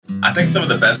I think some of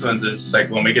the best ones is just, like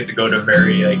when we get to go to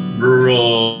very like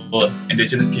rural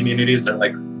indigenous communities that are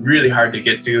like really hard to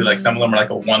get to. Like some of them are like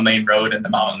a 1-lane road in the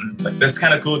mountains. Like this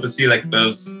kind of cool to see like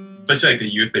those, especially like the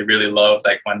youth, they really love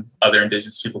like when other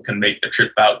indigenous people can make the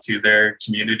trip out to their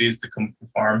communities to come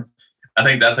perform. I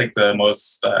think that's like the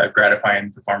most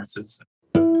gratifying performances.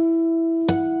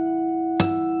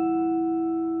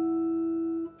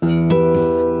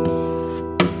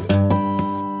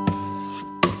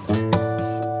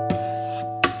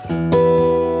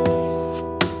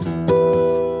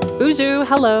 Uju,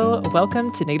 hello.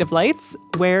 Welcome to Native Lights,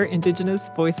 where Indigenous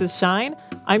voices shine.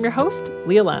 I'm your host,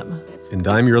 Leah Lem. And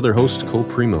I'm your other host, Cole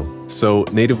Primo. So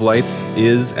Native Lights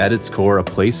is, at its core, a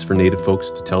place for Native folks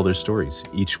to tell their stories.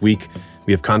 Each week,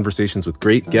 we have conversations with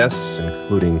great guests,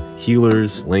 including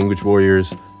healers, language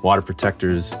warriors, water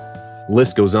protectors. The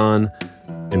list goes on,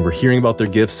 and we're hearing about their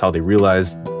gifts, how they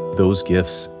realized those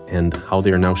gifts, and how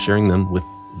they are now sharing them with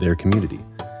their community,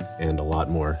 and a lot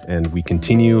more. And we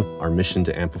continue our mission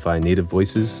to amplify Native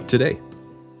voices today.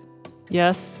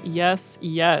 Yes, yes,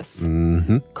 yes.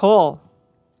 Mm-hmm. Cole,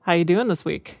 how you doing this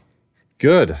week?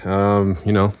 Good.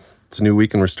 It's a new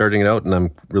week and we're starting it out, and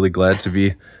I'm really glad to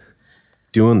be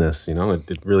doing this.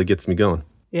 It really gets me going.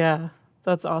 Yeah,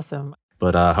 that's awesome.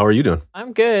 But how are you doing?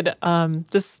 I'm good.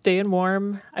 Just staying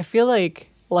warm. I feel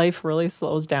like life really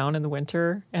slows down in the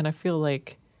winter, and I feel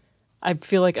like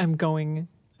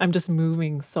I'm just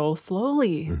moving so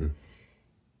slowly. Mm-hmm.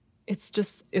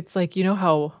 It's like, you know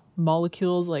how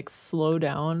molecules like slow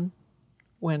down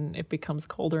when it becomes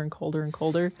colder and colder and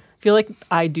colder? I feel like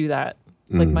I do that.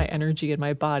 Like my energy in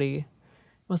my body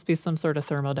must be some sort of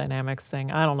thermodynamics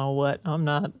thing. I don't know what. I'm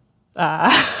not.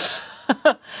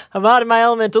 I'm out of my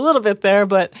element a little bit there,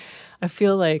 but I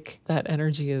feel like that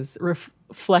energy is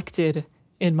reflected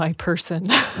in my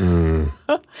person.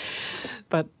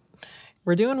 But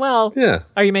we're doing well. Yeah.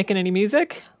 Are you making any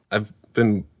music? I've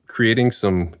been creating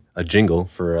a jingle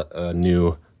for a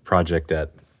new project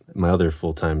at my other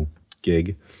full-time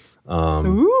gig.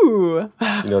 Ooh.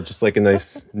 Just like a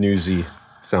nice newsy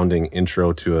sounding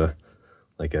intro to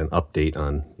an update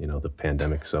on, the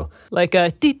pandemic. So Like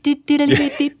a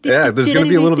yeah, there's going to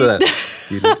be a little bit of that.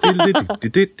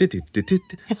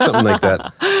 Something like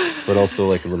that. But also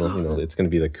like a little, it's going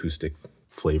to be acoustic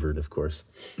flavored, of course.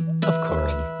 Of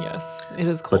course, yes. It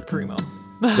is Cole Primo.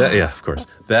 Of course.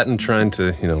 That and trying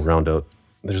to, round out.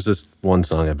 There's this one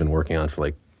song I've been working on for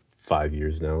like 5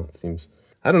 years now, it seems.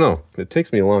 I don't know. It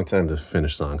takes me a long time to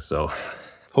finish songs, so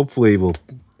hopefully we'll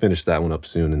finish that one up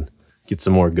soon and get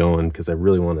some more going, because I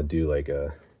really want to do like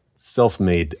a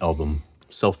self-made album,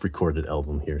 self-recorded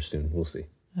album here soon. We'll see.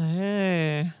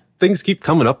 Hey. Things keep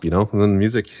coming up, and then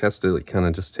music has to kind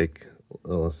of just take a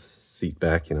little seat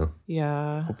back,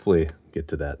 Yeah. Hopefully get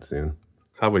to that soon.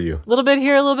 How about you? A little bit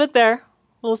here, a little bit there. A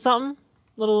little something,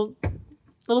 little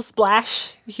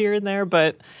splash here and there,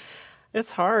 but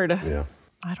it's hard. Yeah.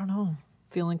 I don't know.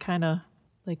 Feeling kind of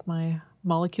like my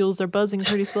molecules are buzzing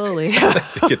pretty slowly.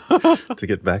 to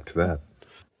get back to that.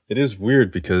 It is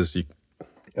weird because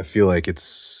I feel like it's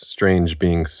strange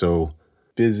being so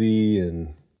busy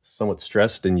and somewhat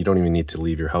stressed, and you don't even need to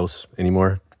leave your house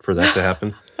anymore for that to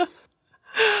happen.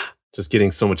 Just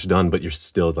getting so much done, but you're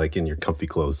still like in your comfy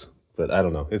clothes. But I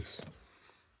don't know. It's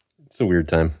a weird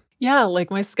time. Yeah, like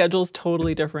my schedule's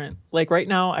totally different. Like right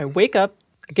now, I wake up,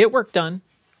 I get work done,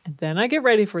 and then I get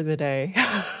ready for the day.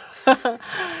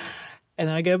 And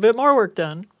then I get a bit more work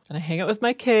done. And I hang out with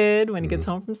my kid when he gets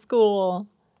home from school.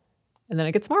 And then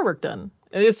I get some more work done.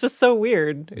 And it's just so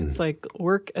weird. It's like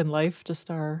work and life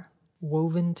just are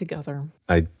woven together.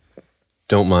 I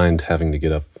don't mind having to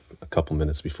get up a couple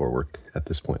minutes before work at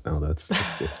this point now. That's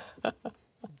good.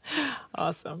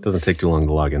 Awesome. Doesn't take too long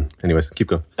to log in. Anyways, keep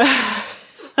going.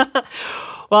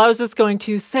 Well, I was just going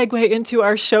to segue into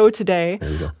our show today. There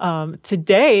you go.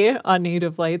 Today on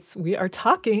Native Lights, we are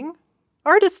talking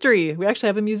artistry. We actually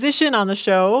have a musician on the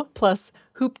show, plus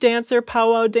hoop dancer,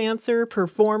 powwow dancer,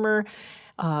 performer,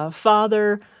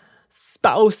 father,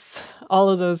 spouse, all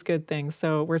of those good things.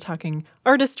 So we're talking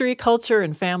artistry, culture,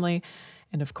 and family,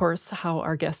 and of course, how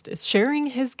our guest is sharing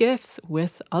his gifts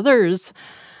with others.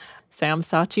 Sam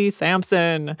Sachi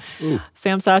Sampson. Ooh.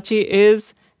 Sam Sachi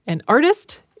is an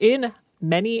artist in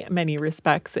many, many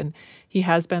respects, and he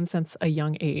has been since a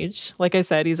young age. Like I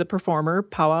said, he's a performer,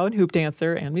 powwow and hoop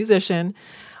dancer, and musician.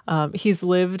 He's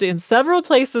lived in several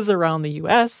places around the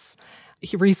U.S.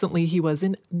 Recently, he was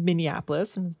in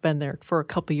Minneapolis and has been there for a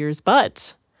couple years,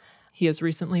 but he has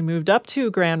recently moved up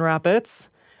to Grand Rapids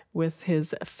with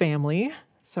his family.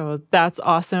 So that's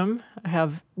awesome. I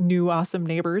have new awesome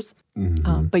neighbors.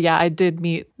 Mm-hmm. But yeah, I did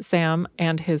meet Sam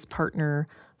and his partner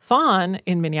Fawn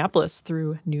in Minneapolis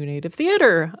through New Native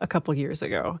Theater a couple years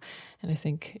ago. And I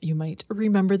think you might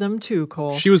remember them too,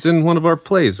 Cole. She was in one of our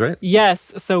plays, right?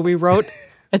 Yes. So we wrote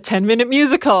a 10-minute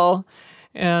musical,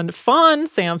 and Fawn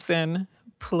Sampson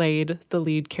played the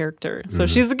lead character. So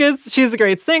she's a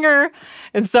great singer.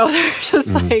 And so they're just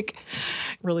like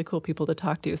really cool people to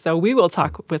talk to. So we will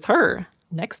talk with her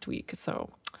next week. So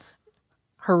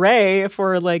hooray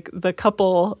for like the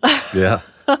couple. Yeah.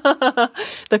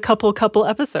 The couple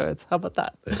episodes. How about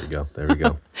that? There we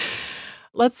go.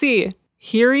 Let's see.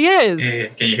 Here he is.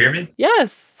 Hey, can you hear me?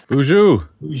 Yes. Bonjour.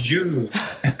 Bonjour.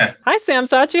 Hi, Sam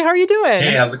Sachi. How are you doing?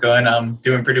 Hey, how's it going? I'm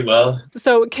doing pretty well.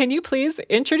 So can you please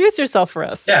introduce yourself for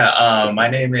us? Yeah, my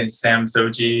name is Sam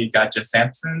Soji Gotcha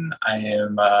Sampson. I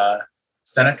am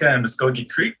Seneca and Muskogee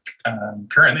Creek.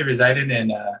 Currently residing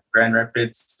in Grand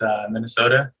Rapids,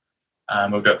 Minnesota.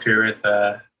 Moved up here with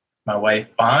my wife,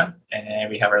 Fawn,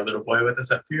 and we have our little boy with us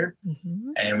up here.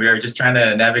 And we are just trying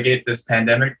to navigate this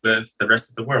pandemic with the rest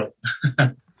of the world.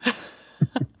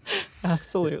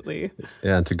 Absolutely.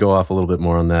 Yeah, and to go off a little bit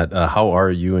more on that, how are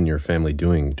you and your family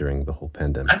doing during the whole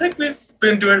pandemic? I think we've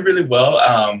been doing really well.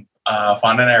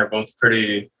 Fawn and I are both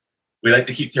we like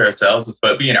to keep to ourselves,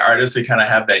 but being artists, we kind of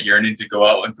have that yearning to go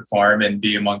out and perform and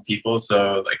be among people.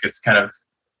 So like it's kind of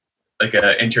like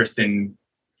an interesting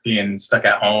being stuck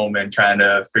at home and trying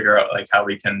to figure out like how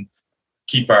we can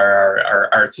keep our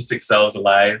artistic selves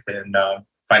alive and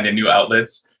finding new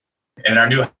outlets. In our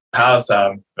new house,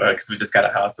 because we just got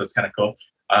a house, so it's kind of cool.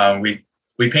 We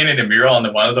painted a mural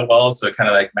on one of the walls, so it kind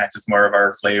of like matches more of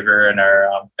our flavor and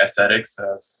our aesthetics.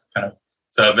 So it's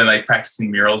so I've been like practicing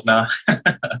murals now.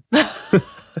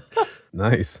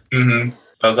 Nice.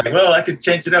 So I was like, well, I could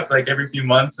change it up like every few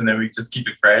months, and then we just keep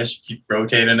it fresh, keep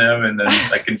rotating them, and then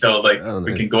like until like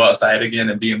we can go outside again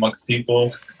and be amongst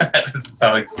people. This is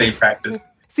how I stay in practice.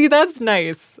 See, that's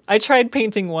nice. I tried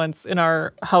painting once in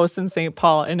our house in St.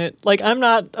 Paul, and it like I'm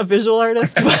not a visual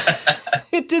artist, but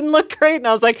it didn't look great. And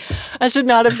I was like, I should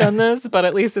not have done this, but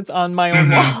at least it's on my own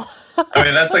wall. I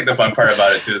mean, that's like the fun part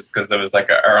about it too, is because it was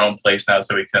like our own place now,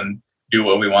 so we can do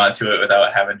what we want to it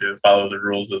without having to follow the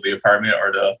rules of the apartment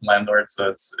or the landlord. So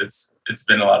it's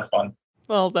been a lot of fun.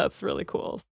 Well, that's really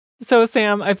cool. So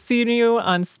Sam, I've seen you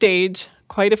on stage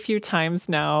quite a few times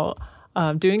now,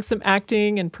 doing some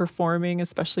acting and performing,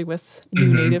 especially with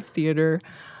New Native Theater.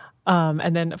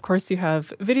 And then, of course, you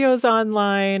have videos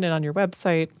online and on your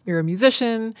website. You're a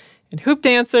musician and hoop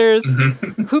dancer,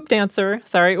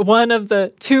 one of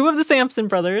the two of the Sampson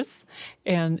brothers,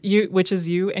 and which is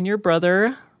you and your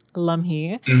brother,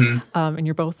 Lumhi. And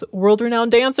you're both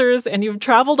world-renowned dancers, and you've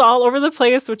traveled all over the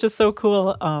place, which is so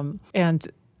cool. And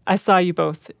I saw you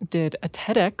both did a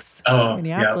TEDx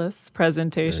Minneapolis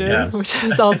presentation, which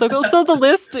is also cool. So the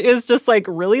list is just like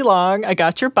really long. I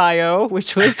got your bio,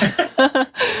 which was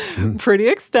pretty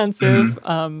extensive.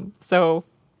 So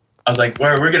I was like,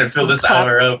 we're going to fill this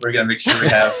hour up. We're going to make sure we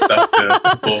have stuff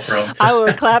to pull from. I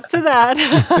will clap to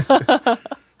that.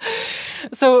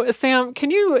 So, Sam, can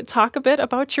you talk a bit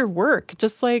about your work?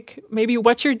 Just like maybe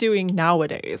what you're doing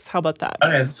nowadays. How about that?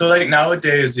 Okay, so like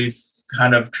nowadays we've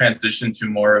kind of transitioned to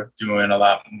more of doing a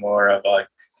lot more of like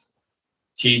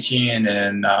teaching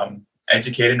and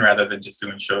educating rather than just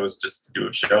doing shows just to do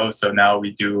a show. So now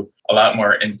we do a lot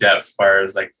more in depth as far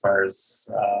as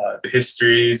the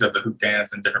histories of the hoop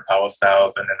dance and different powwow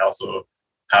styles, and then also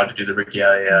how to do the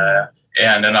regalia,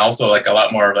 and then also like a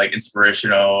lot more like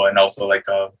inspirational, and also like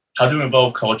how to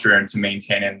involve culture into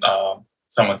maintaining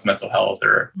someone's mental health,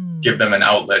 or give them an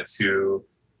outlet to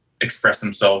express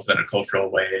themselves in a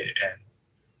cultural way and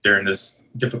during this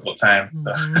difficult time.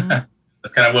 So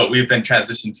that's kind of what we've been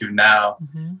transitioned to now.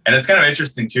 And it's kind of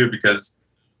interesting too, because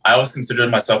I always considered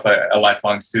myself a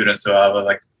lifelong student. So I was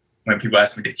like, when people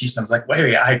ask me to teach them, I was like,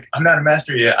 wait, I'm not a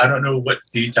master yet. I don't know what to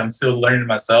teach. I'm still learning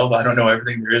myself. I don't know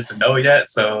everything there is to know yet.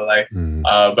 So like,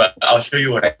 but I'll show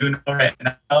you what I do know right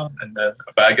now. And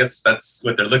but I guess that's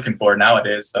what they're looking for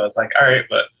nowadays. So it's like, all right,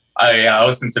 but I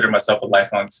always consider myself a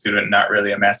lifelong student, not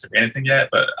really a master of anything yet,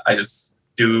 but I just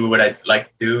do what I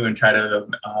like to do and try to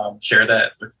share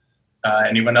that with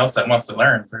anyone else that wants to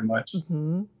learn, pretty much.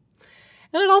 And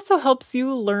it also helps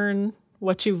you learn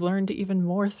what you've learned even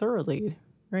more thoroughly,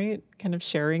 right? Kind of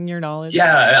sharing your knowledge.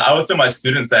 Yeah, I always tell my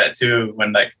students that too.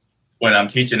 When I'm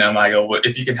teaching them, I go, well,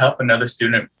 if you can help another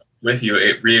student with you,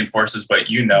 it reinforces what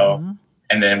you know.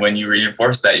 And then when you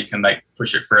reinforce that, you can like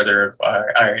push it further. All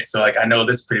right, so like I know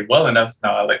this pretty well enough.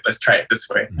 Now let's try it this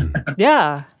way.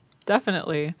 Yeah,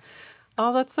 definitely.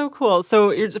 Oh, that's so cool.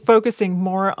 So you're focusing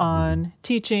more on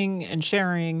teaching and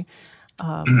sharing.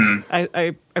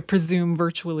 I presume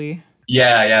virtually.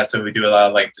 Yeah. So we do a lot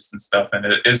of like distance stuff, and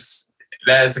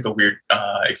that is like a weird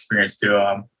experience too.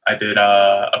 I did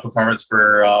a performance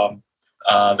for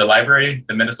the library,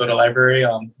 the Minnesota Library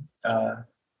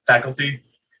faculty,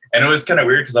 and it was kind of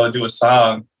weird because I would do a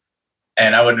song,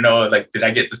 and I wouldn't know, like, did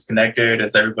I get disconnected?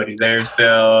 Is everybody there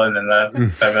still? And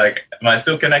then so I'd be like, am I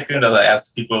still connected? I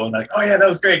asked people, and like, oh yeah, that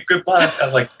was great, good applause. I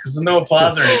was like, because there's no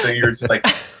applause or anything, you were just like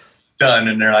done,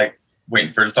 and they're like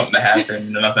waiting for something to happen,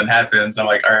 and nothing happens. I'm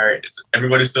like, all right, is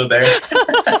everybody still there?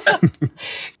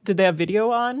 Did they have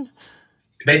video on?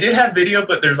 They did have video,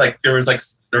 but there was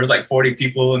like 40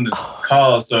 people in this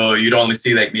call, so you'd only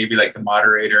see like maybe like the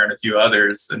moderator and a few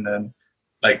others, and then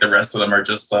like the rest of them are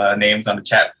just names on the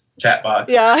chat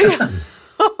box. Yeah.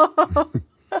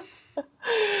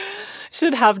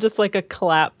 Should have just like a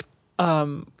clap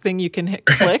thing you can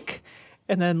click,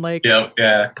 and then like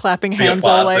clapping hands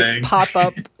will like pop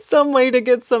up. Some way to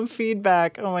get some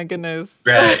feedback. Oh my goodness.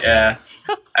 Right. Yeah.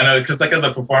 I know, because like as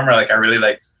a performer, like I really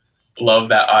like love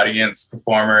that audience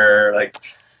performer, like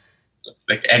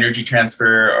energy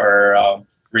transfer or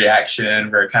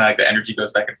reaction, where kind of like the energy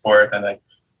goes back and forth, and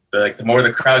like the more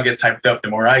the crowd gets hyped up, the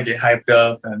more I get hyped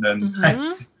up, and then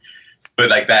but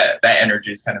like that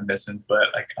energy is kind of missing. But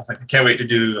like I was like, I can't wait to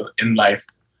do in life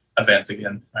events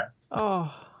again.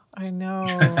 Oh, I know.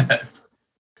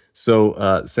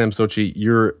 So Sam Sochi,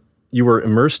 you were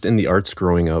immersed in the arts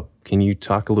growing up. Can you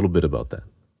talk a little bit about that?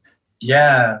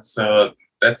 Yeah, so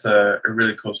that's a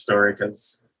really cool story,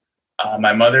 because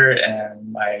my mother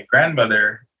and my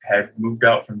grandmother had moved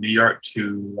out from New York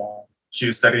to, she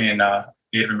was studying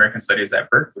Native American studies at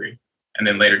Berkeley, and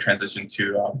then later transitioned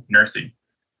to nursing.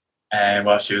 And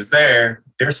while she was there,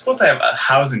 they were supposed to have a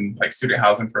housing, like student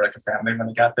housing for like a family when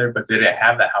they got there, but they didn't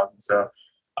have that housing. So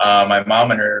my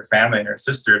mom and her family and her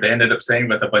sister, they ended up staying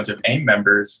with a bunch of AIM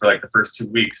members for like the first 2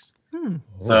 weeks.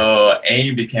 So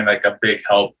AIM became like a big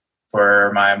help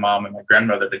for my mom and my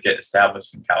grandmother to get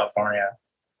established in California.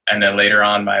 And then later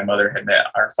on, my mother had met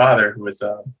our father, who was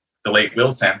the late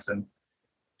Will Sampson.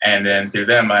 And then through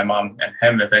them, my mom and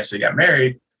him eventually got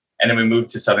married. And then we moved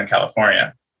to Southern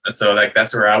California. So like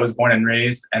that's where I was born and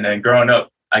raised. And then growing up,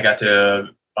 I got to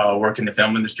work in the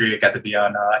film industry. I got to be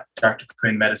on Dr.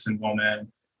 Quinn, Medicine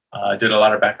Woman. Did a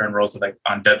lot of background roles like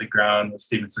on Deadly Ground with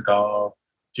Steven Seagal.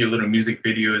 A few little music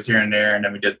videos here and there, and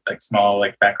then we did like small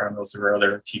like background roles for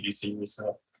other TV series.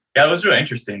 So yeah, it was really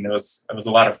interesting. It was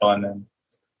a lot of fun, and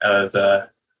it was a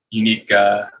unique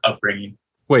upbringing.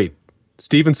 Wait,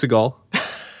 Steven Seagal?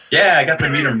 Yeah, I got to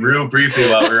meet him real briefly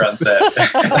while we were on set.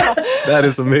 That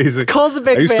is amazing. Cole's a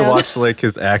big fan. I used to watch like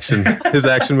his action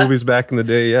movies back in the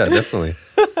day. Yeah, definitely.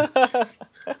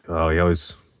 Oh, he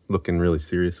always looking really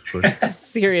serious, of course.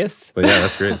 Serious. But yeah,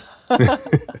 that's great.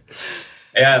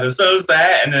 Yeah, so it was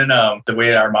that, and then the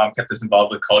way our mom kept us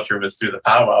involved with culture was through the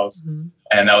powwows,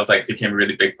 and that was like became a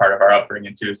really big part of our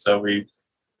upbringing too. So we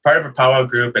part of a powwow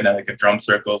group and then like a drum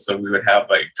circle. So we would have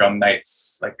like drum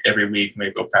nights like every week.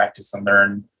 We'd go practice and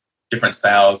learn different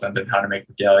styles and then how to make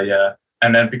regalia.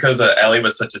 And then because LA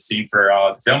was such a scene for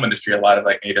the film industry, a lot of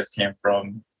like natives came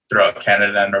from throughout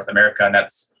Canada and North America, and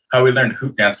that's how we learned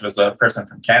hoop dance. Was a person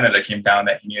from Canada came down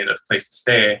that he needed a place to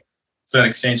stay. So in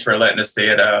exchange for letting us stay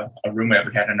at a room that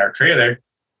we had in our trailer,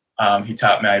 he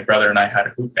taught my brother and I how to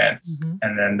hoop dance.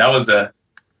 And then that was a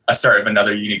start of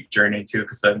another unique journey too,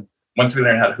 because then once we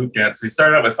learned how to hoop dance, we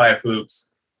started out with 5 hoops,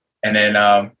 and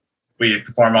then we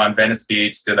perform on Venice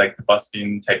Beach, did like the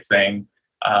busking type thing.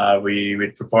 We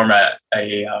would perform at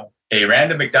a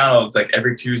random McDonald's like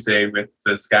every Tuesday with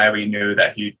this guy we knew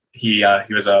that he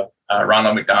was a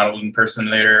Ronald McDonald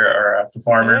impersonator or a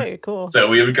performer. Hey, cool. So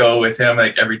we would go with him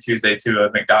like every Tuesday to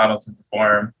a McDonald's and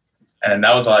perform, and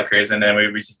that was a lot crazy. And then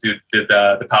we just did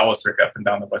the powwow circuit up and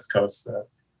down the West Coast.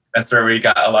 That's where we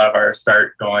got a lot of our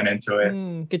start going into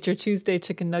it. Get your Tuesday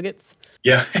chicken nuggets.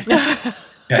 Yeah.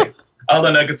 Yeah, all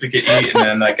the nuggets we could eat, and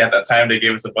then like at that time they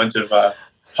gave us a bunch of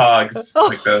pogs,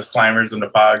 like the Slimers and the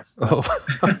pogs.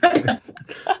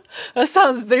 That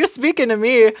sounds, they're speaking to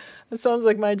me. It sounds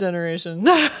like my generation.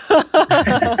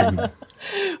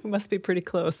 We must be pretty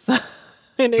close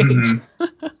in age.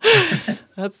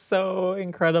 That's so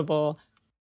incredible.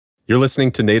 You're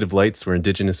listening to Native Lights, where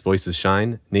Indigenous voices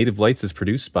shine. Native Lights is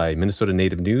produced by Minnesota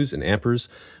Native News and Ampers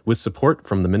with support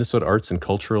from the Minnesota Arts and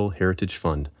Cultural Heritage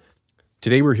Fund.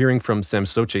 Today we're hearing from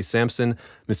Samsoche Sampson,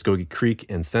 Muskogee Creek,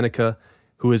 and Seneca,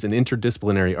 who is an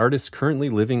interdisciplinary artist currently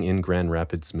living in Grand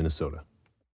Rapids, Minnesota.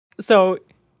 So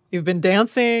you've been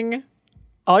dancing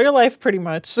all your life pretty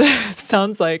much, it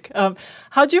sounds like.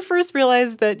 How'd you first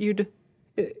realize that you'd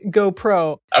go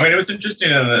pro? I mean, it was interesting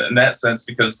in that sense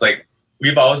because like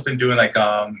we've always been doing like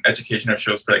educational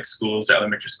shows for like schools or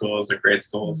elementary schools or grade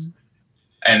schools.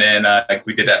 And then like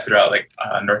we did that throughout like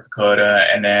North Dakota.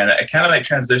 And then it kind of like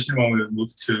transitioned when we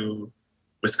moved to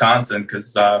Wisconsin,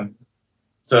 because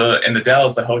so in the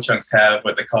Dells, the Ho-Chunks have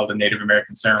what they call the Native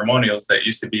American ceremonials that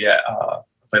used to be at a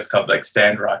place called like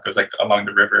Stand Rock. It was like along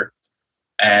the river.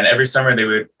 And every summer they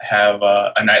would have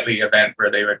a nightly event where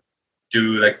they would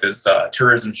do like this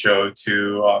tourism show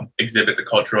to exhibit the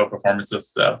cultural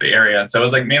performances of the area. And so it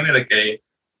was like mainly like a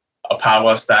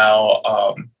powwow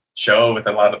style show with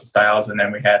a lot of the styles. And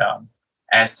then we had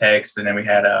Aztecs, and then we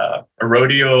had a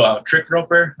rodeo trick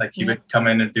roper. Like he would come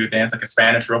in and do dance like a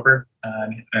Spanish roper,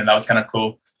 and that was kind of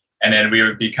cool. And then we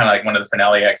would be kind of like one of the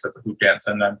finale acts with the hoop dance.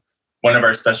 And then one of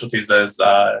our specialties as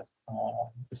the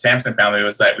Sampson family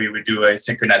was that we would do a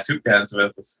synchronized hoop dance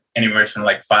with anywhere from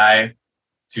like 5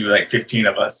 to like 15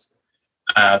 of us.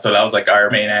 So that was like our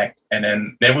main act. And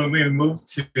then when we moved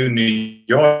to New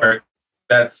York,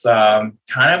 that's kind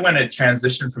of when it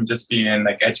transitioned from just being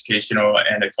like educational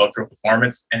and a cultural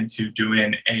performance into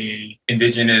doing a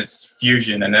indigenous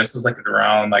fusion. And this was like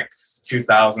around like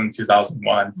 2000,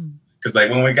 2001. Because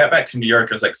like when we got back to New York,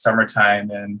 it was like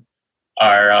summertime, and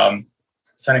our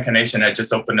Seneca Nation had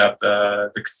just opened up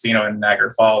the casino in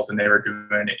Niagara Falls, and they were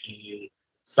doing a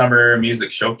summer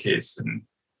music showcase. And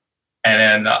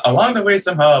then along the way,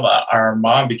 somehow our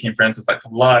mom became friends with like a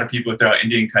lot of people throughout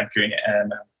Indian country,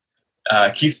 and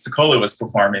Keith Secola was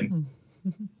performing.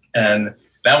 And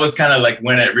that was kind of like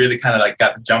when it really kind of like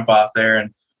got the jump off there.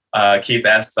 And Keith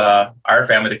asked our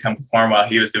family to come perform while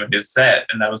he was doing his set.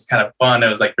 And that was kind of fun. It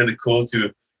was like really cool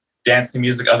to dance to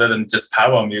music other than just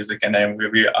powwow music. And then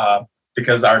we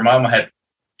because our mom had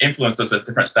influenced us with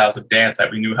different styles of dance,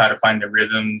 that we knew how to find the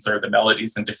rhythms or the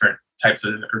melodies in different types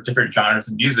of or different genres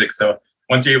of music. So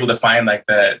once you're able to find like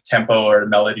the tempo or the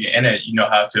melody in it, you know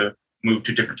how to move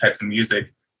to different types of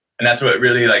music. And that's what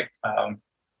really like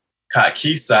caught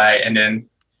Keith's eye. And then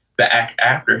the act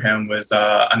after him was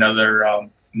another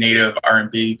native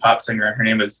R&B pop singer. Her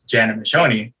name was Janet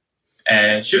Mashoni.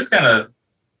 And she was kind of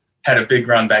had a big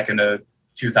run back in the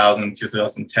 2000,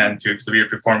 2010 too, because we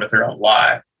would perform with her a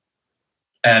lot.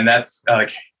 And that's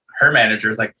like her manager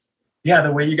was like, yeah,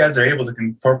 the way you guys are able to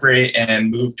incorporate and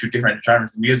move to different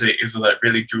genres of music is what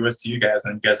really drew us to you guys.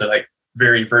 And you guys are like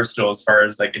very versatile as far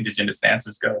as like indigenous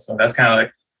dancers go. So that's kind of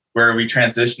like where we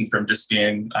transitioned from just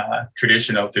being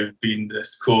traditional to being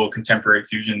this cool contemporary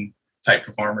fusion type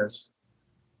performers.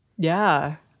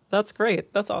 Yeah, that's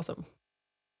great. That's awesome.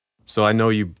 So I know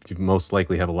you most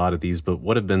likely have a lot of these, but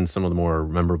what have been some of the more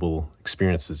memorable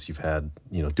experiences you've had,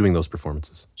 doing those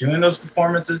performances? Doing those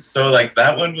performances? So like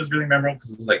that one was really memorable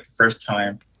because it was like the first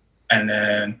time. And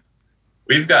then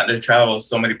we've gotten to travel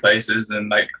so many places. And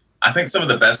like, I think some of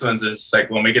the best ones is like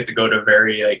when we get to go to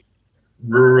very like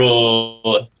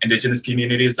rural indigenous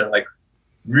communities that are like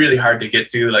really hard to get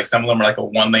to. Like some of them are like a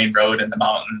 1-lane road in the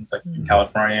mountains, like in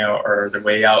California, or they're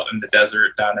way out in the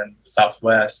desert down in the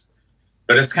Southwest.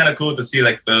 But it's kind of cool to see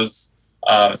like those,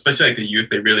 especially like the youth,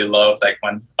 they really love like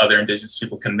when other indigenous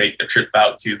people can make the trip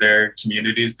out to their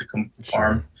communities to come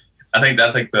perform. Sure. I think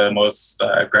that's like the most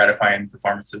gratifying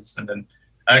performances. And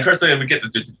of course, like, we get to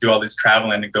do all this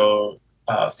traveling to go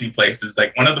see places.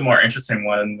 Like one of the more interesting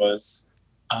one was,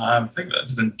 I think it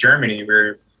was in Germany. We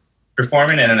were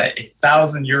performing in a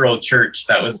 1,000-year-old church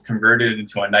that was converted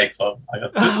into a nightclub. I go,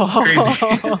 this is crazy.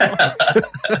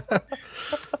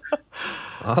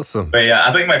 Awesome. But yeah,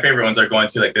 I think my favorite ones are going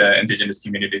to like the indigenous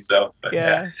communities though. But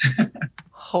yeah.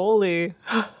 Holy.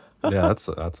 Yeah, that's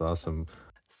awesome.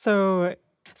 So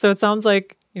it sounds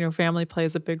like, family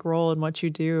plays a big role in what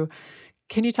you do.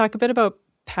 Can you talk a bit about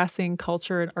passing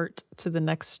culture and art to the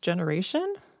next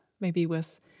generation? Maybe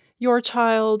with your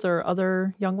child or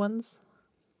other young ones?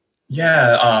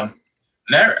 Yeah,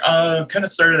 that kind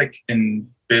of started like in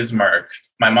Bismarck.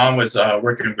 My mom was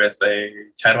working with a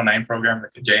Title IX program,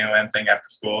 like a JOM thing after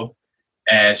school.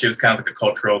 And she was kind of like a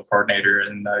cultural coordinator.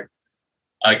 And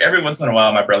like every once in a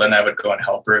while, my brother and I would go and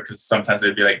help her because sometimes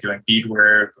they'd be like doing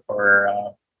beadwork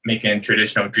or making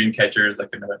traditional dream catchers, like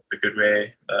in the good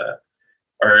way.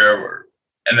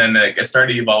 And then like, it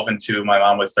started evolving to my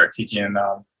mom would start teaching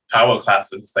powwow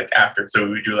classes like after. So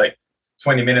we would do like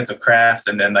 20 minutes of crafts,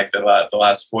 and then like the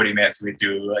last 40 minutes we'd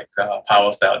do like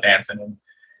powwow style dancing.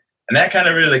 And that kind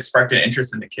of really like sparked an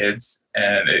interest in the kids,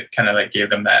 and it kind of like gave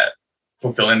them that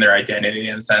fulfilling their identity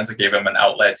in a sense. It gave them an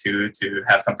outlet to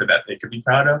have something that they could be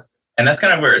proud of. And that's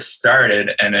kind of where it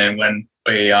started. And then when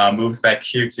we moved back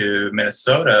here to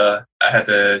Minnesota, I had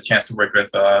the chance to work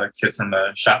with kids from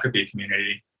the Shakopee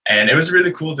community. And it was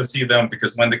really cool to see them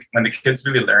because when the kids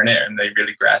really learn it and they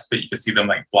really grasp it, you can see them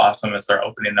like blossom and start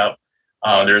opening up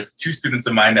There's two students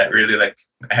of mine that really like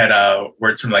had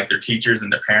words from like their teachers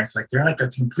and their parents. Like they're like a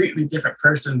completely different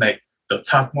person. Like they'll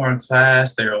talk more in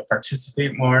class, they'll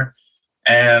participate more.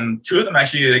 And two of them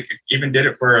actually like even did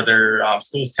it for their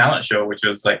school's talent show, which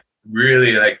was like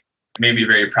really like made me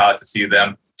very proud to see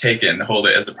them take it and hold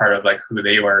it as a part of like who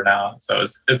they were now. So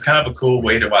it's kind of a cool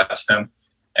way to watch them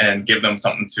and give them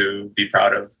something to be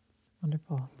proud of.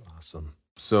 Wonderful. Awesome.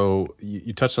 So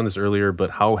you touched on this earlier, but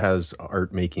how has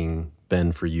art making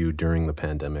been for you during the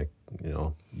pandemic?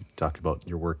 You talked about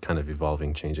your work kind of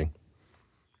evolving, changing.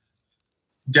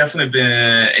 Definitely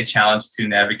been a challenge to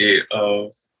navigate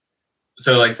of.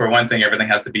 So like for one thing, everything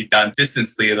has to be done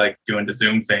distantly, like doing the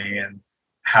Zoom thing, and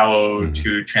how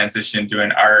to transition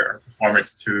doing art or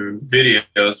performance to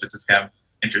videos, which is kind of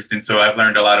interesting. So I've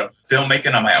learned a lot of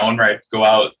filmmaking on my own where I go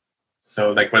out.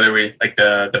 So like whether we like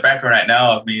the background right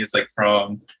now of me is like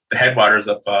from the headwaters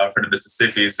of for the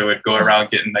Mississippi. So we'd go around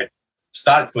getting like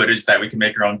stock footage that we can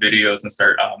make our own videos and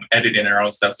start editing our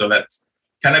own stuff. So that's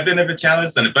kind of been a bit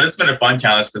challenge, but it's been a fun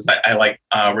challenge because I like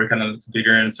working on the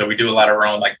computer, and so we do a lot of our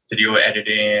own like video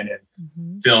editing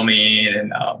and filming.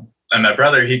 And my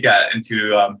brother, he got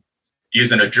into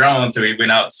using a drone, so we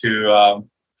went out to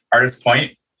Artist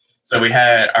Point. So we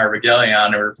had our regalia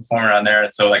on, and we were performing on there.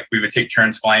 And so like we would take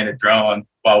turns flying the drone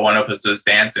while one of us was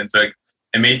dancing. So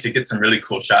it made to get some really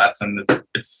cool shots, and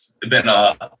it's been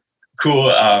a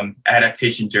cool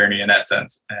adaptation journey in that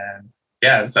sense. And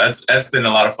yeah, so that's been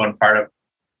a lot of fun part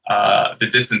of the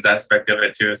distance aspect of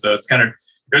it too. So it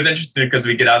was interesting because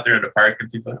we get out there in the park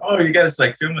and people are like, oh, you guys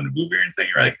like filming a movie or anything?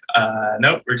 We're like,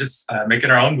 nope, we're just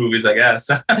making our own movies, I guess.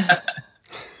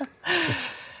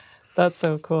 That's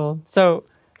so cool. So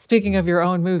speaking of your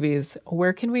own movies,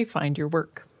 where can we find your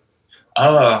work?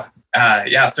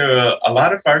 Yeah. So a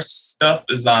lot of our stuff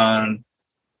is on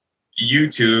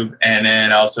YouTube, and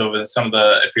then also with some of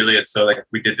the affiliates. So like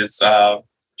we did this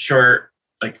short,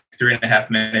 like 3.5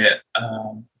 minute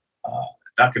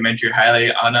documentary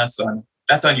highlight on us.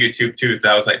 That's on YouTube too.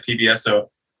 That was like PBS.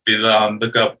 So if you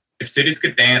look up If Cities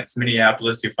Could Dance,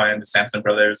 Minneapolis, you find the Sampson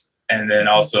Brothers. And then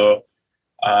also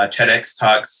TEDx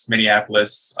Talks,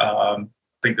 Minneapolis. I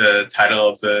think the title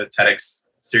of the TEDx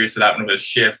series for that one was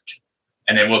Shift.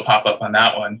 And then we'll pop up on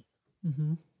that one.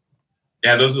 Mm-hmm.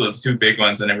 Yeah, those are the two big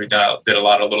ones. And then we did a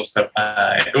lot of little stuff.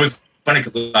 It was funny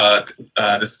because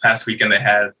this past weekend they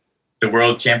had the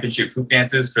World Championship hoop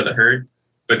dances for the herd,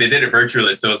 but they did it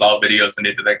virtually. So it was all videos, and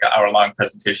they did like an hour-long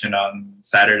presentation on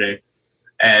Saturday.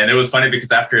 And it was funny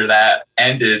because after that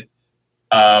ended,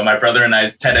 my brother and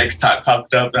I's TEDx talk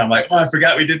popped up, and I'm like, oh, I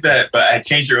forgot we did that. But I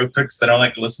changed it real quick because I don't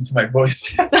like to listen to my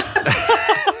voice.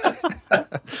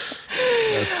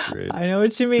 That's great. I know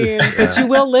what you mean. But you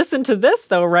will listen to this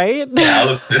though, right? Yeah, I'll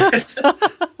listen to this.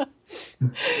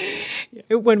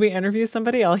 When we interview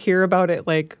somebody, I'll hear about it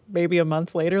like maybe a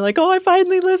month later, like, oh, I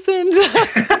finally listened.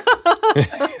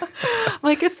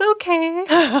 Like, it's okay.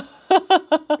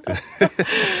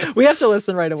 We have to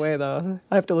listen right away, though.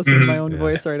 I have to listen to my own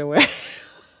voice right away.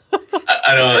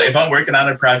 I know if I'm working on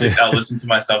a project, I'll listen to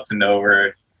myself to know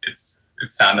where it's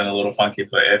sounding a little funky.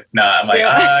 But if not, I'm like,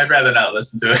 I'd rather not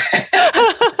listen to it.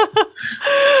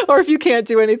 Or if you can't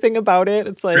do anything about it,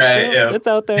 it's like, it's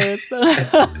out there.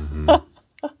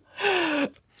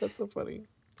 That's so funny.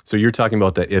 So you're talking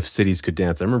about that If Cities Could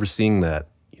Dance. I remember seeing that,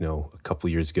 a couple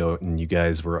of years ago, and you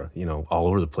guys were, all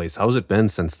over the place. How has it been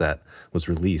since that was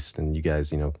released and you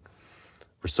guys, were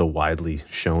so widely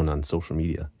shown on social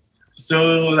media?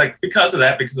 So like because of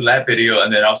that video,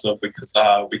 and then also because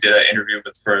we did an interview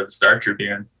for the Star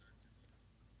Tribune,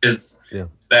 is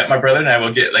that my brother and I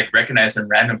will get like recognized in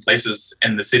random places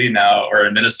in the city now or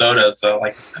in Minnesota. So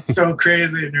like, that's so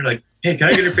crazy. And they're like, hey, can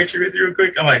I get a picture with you real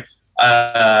quick? I'm like,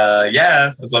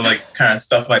 yeah. So I'm like kind of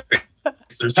stuff like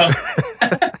this or something.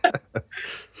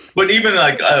 But even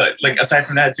like aside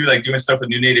from that too, like doing stuff with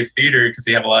New Native Theater, because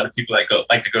they have a lot of people that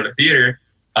like to go to theater.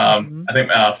 I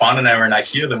think Fawn and I were in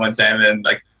IKEA the one time, and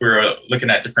like we were looking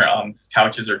at different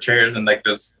couches or chairs, and like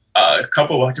this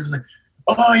couple walked up, was like,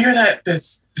 oh, you're the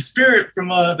spirit from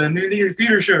the New Native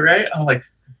Theater show, right? I'm like,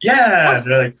 yeah. And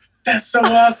they're like, that's so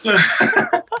awesome.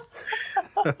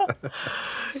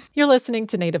 You're listening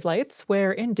to Native Lights,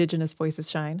 where Indigenous voices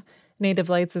shine. Native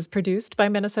Lights is produced by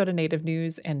Minnesota Native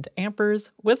News and Ampers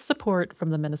with support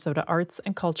from the Minnesota Arts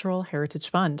and Cultural Heritage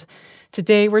Fund.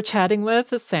 Today we're chatting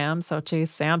with Sam Soche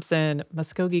Sampson,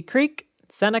 Muskogee Creek,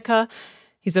 Seneca.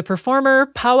 He's a performer,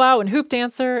 powwow and hoop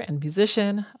dancer, and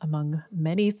musician, among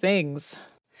many things.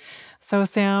 So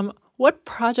Sam, what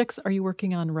projects are you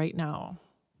working on right now?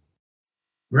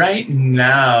 Right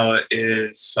now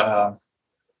is,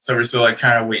 so we're still like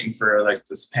kind of waiting for like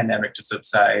this pandemic to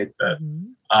subside, but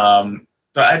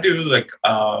So I do like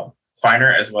fine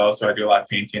art as well. So I do a lot of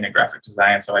painting and graphic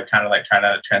design. So I kind of like trying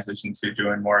to transition to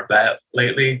doing more of that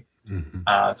lately,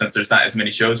 since there's not as many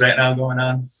shows right now going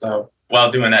on. So while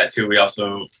doing that too, we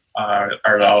also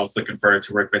are always looking forward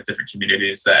to work with different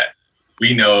communities that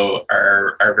we know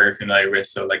are very familiar with.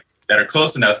 So like that are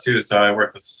close enough too. So I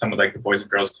work with some of like the boys and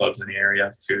girls clubs in the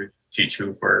area to teach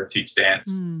hoop or teach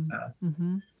dance.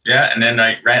 Yeah, and then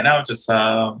like right now, just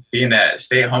being that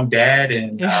stay-at-home dad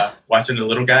and watching the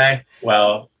little guy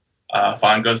while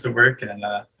Fawn goes to work, and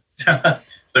so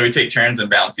we take turns and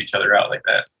balance each other out like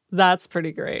that. That's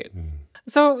pretty great.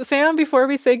 So Sam, before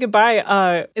we say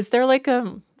goodbye, is there like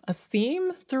a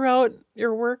theme throughout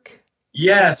your work?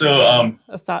 Yeah, so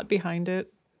a thought behind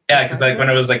it. Yeah, because like when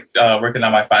I was like working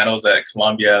on my finals at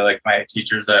Columbia, like my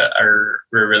teachers were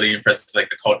really impressed with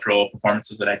like the cultural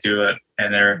performances that I do,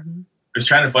 and they're was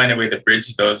trying to find a way to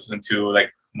bridge those into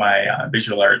like my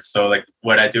visual arts. So like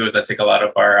what I do is I take a lot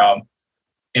of our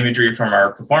imagery from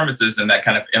our performances, and that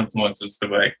kind of influences the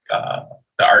like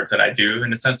the art that I do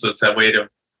in a sense. So it's a way of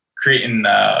creating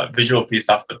a visual piece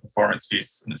off the performance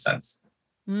piece in a sense.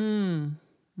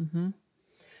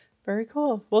 Very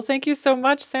cool. Well, thank you so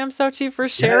much, Sam Sochi, for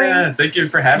sharing. Yeah, thank you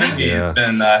for having me. It's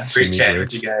been great chatting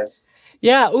with you guys.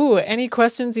 Yeah. Ooh, any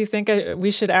questions you think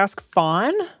we should ask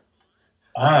Fawn?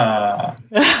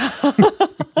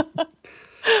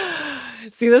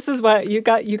 See, this is what you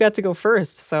got to go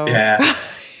first. So yeah.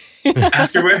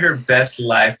 Ask her what her best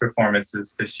live performance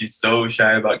is, because she's so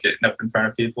shy about getting up in front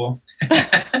of people.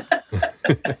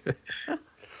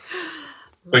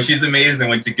 But she's amazing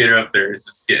once you get her up there. It's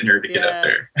just getting her to get up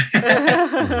there.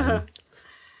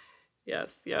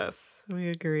 Yes, we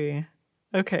agree.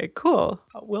 Okay, cool.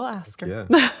 We'll ask her. Yeah.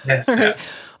 Yes. All right.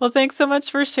 Well, thanks so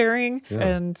much for sharing,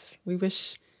 and we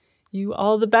wish you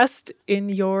all the best in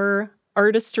your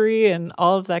artistry and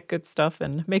all of that good stuff,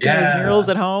 and making those murals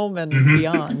at home and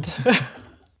beyond.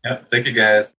 Yep. Thank you,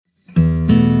 guys.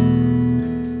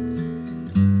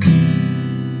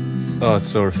 Oh,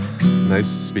 it's so nice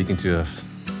speaking to a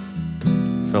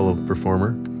fellow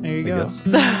performer. There you go.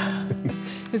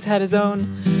 He's had his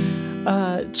own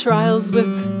trials with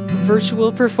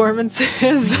virtual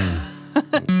performances.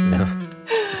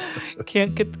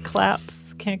 Can't get the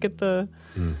claps, can't get the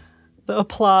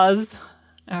applause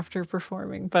after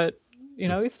performing, but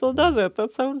he still does it.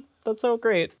 That's so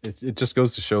great. It just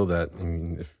goes to show that, I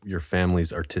mean, if your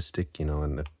family's artistic,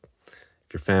 and if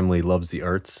your family loves the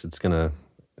arts, it's gonna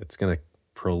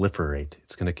proliferate.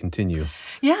 It's gonna continue.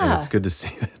 Yeah, and it's good to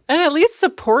see that, and at least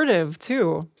supportive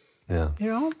too. Yeah,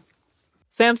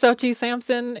 Sam Sochi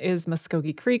Sampson is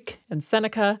Muskogee Creek in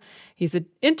Seneca. He's an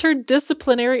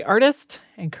interdisciplinary artist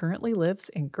and currently lives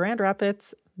in Grand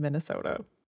Rapids, Minnesota.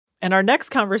 And our next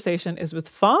conversation is with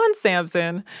Fawn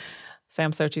Sampson,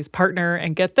 Sam Sochi's partner.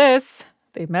 And get this,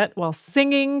 they met while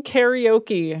singing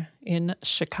karaoke in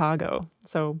Chicago.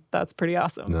 So that's pretty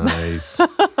awesome. Nice.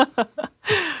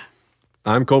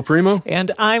 I'm Cole Primo.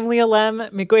 And I'm Leah Lem.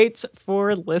 Miigwech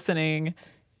for listening.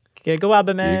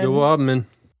 Gigawabaman. Gigawabaman.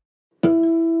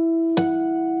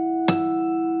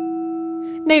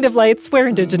 Native Lights, Where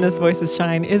Indigenous Voices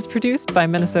Shine, is produced by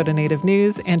Minnesota Native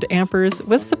News and Ampers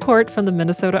with support from the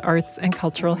Minnesota Arts and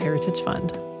Cultural Heritage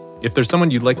Fund. If there's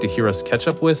someone you'd like to hear us catch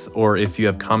up with, or if you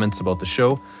have comments about the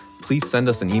show, please send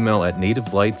us an email at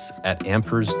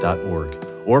nativelights@ampers.org,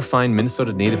 or find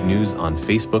Minnesota Native News on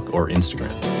Facebook or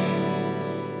Instagram.